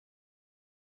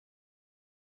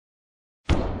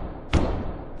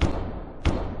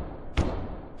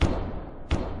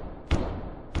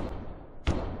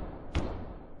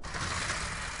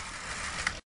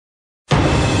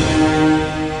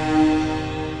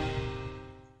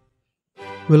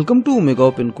Welcome to Omega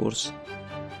Open Course.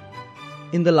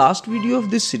 In the last video of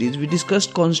this series, we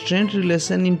discussed constraint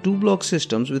relation in two-block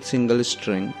systems with single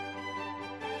string.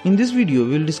 In this video,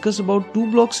 we will discuss about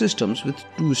two-block systems with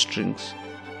two strings.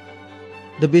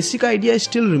 The basic idea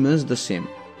still remains the same.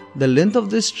 The length of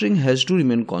the string has to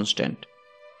remain constant.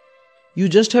 You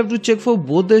just have to check for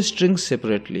both the strings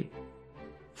separately.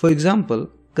 For example,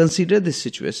 consider this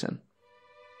situation.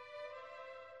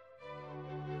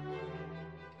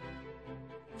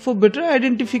 For better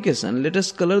identification, let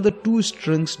us color the two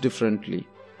strings differently.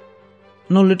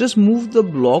 Now let us move the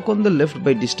block on the left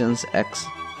by distance x.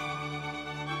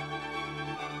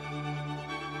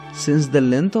 Since the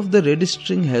length of the red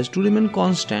string has to remain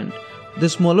constant, the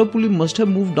smaller pulley must have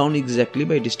moved down exactly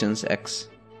by distance x.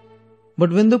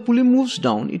 But when the pulley moves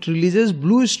down, it releases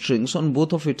blue strings on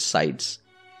both of its sides.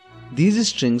 These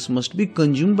strings must be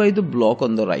consumed by the block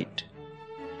on the right.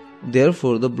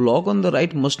 Therefore, the block on the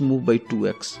right must move by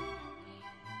 2x.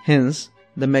 Hence,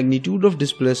 the magnitude of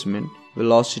displacement,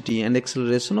 velocity and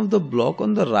acceleration of the block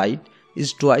on the right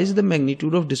is twice the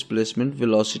magnitude of displacement,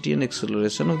 velocity and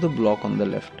acceleration of the block on the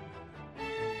left.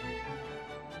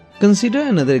 Consider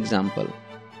another example.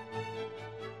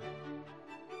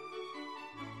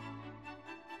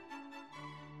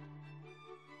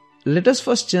 Let us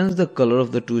first change the color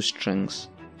of the two strings.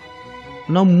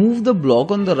 Now move the block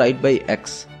on the right by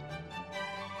x.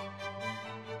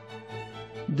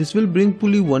 This will bring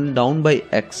pulley 1 down by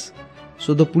x,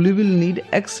 so the pulley will need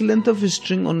x length of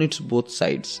string on its both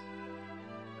sides.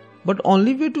 But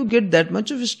only way to get that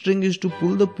much of string is to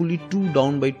pull the pulley 2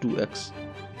 down by 2x.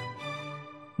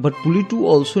 But pulley 2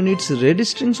 also needs red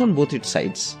strings on both its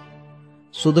sides.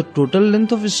 So the total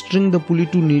length of string the pulley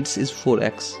 2 needs is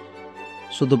 4x.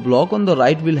 So the block on the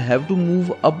right will have to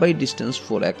move up by distance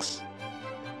 4x.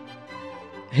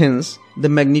 Hence, the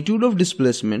magnitude of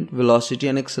displacement, velocity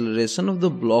and acceleration of the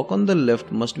block on the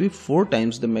left must be 4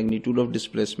 times the magnitude of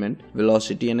displacement,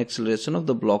 velocity and acceleration of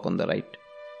the block on the right.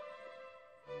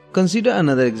 Consider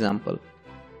another example.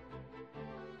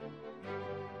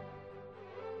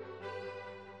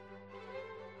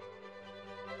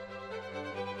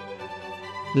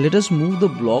 Let us move the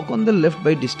block on the left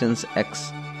by distance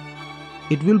x.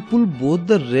 It will pull both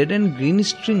the red and green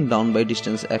string down by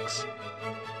distance x.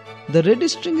 The red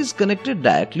string is connected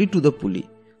directly to the pulley.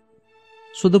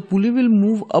 So the pulley will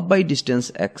move up by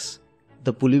distance x.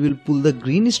 The pulley will pull the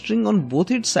green string on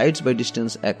both its sides by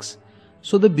distance x.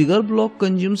 So the bigger block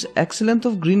consumes x length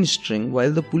of green string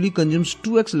while the pulley consumes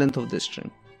 2x length of the string.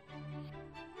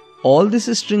 All this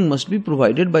string must be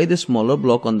provided by the smaller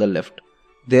block on the left.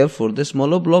 Therefore, the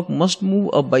smaller block must move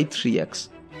up by 3x.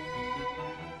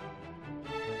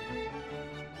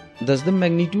 Thus, the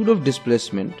magnitude of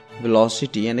displacement,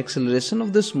 velocity and acceleration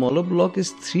of the smaller block is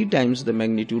 3 times the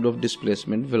magnitude of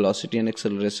displacement, velocity and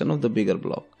acceleration of the bigger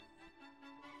block.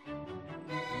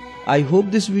 I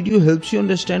hope this video helps you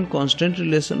understand constant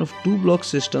relation of two-block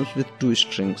systems with two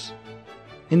strings.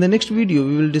 In the next video,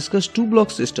 we will discuss two-block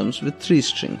systems with 3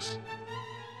 strings.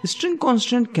 String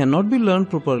constraint cannot be learned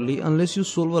properly unless you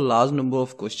solve a large number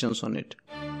of questions on it.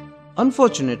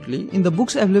 Unfortunately, in the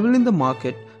books available in the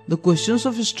market, the questions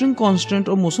of string constraint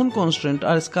or motion constraint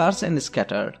are scarce and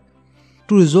scattered.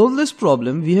 To resolve this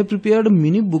problem, we have prepared a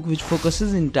mini book which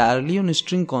focuses entirely on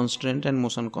string constraint and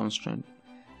motion constraint.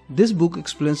 This book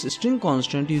explains string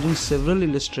constraint using several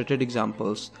illustrated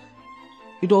examples.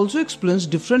 It also explains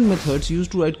different methods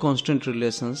used to write constraint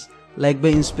relations, like by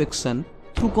inspection,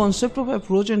 through concept of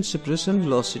approach and separation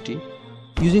velocity,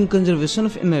 using conservation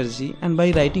of energy, and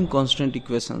by writing constraint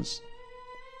equations.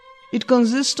 It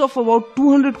consists of about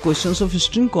 200 questions of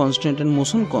string constraint and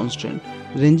motion constraint,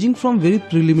 ranging from very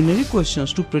preliminary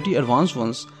questions to pretty advanced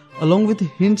ones, along with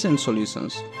hints and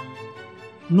solutions.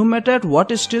 No matter at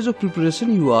what stage of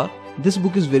preparation you are, this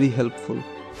book is very helpful.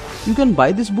 You can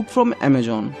buy this book from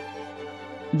Amazon.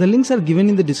 The links are given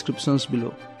in the descriptions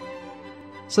below.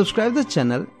 Subscribe the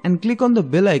channel and click on the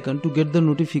bell icon to get the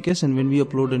notification when we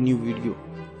upload a new video.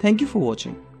 Thank you for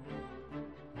watching.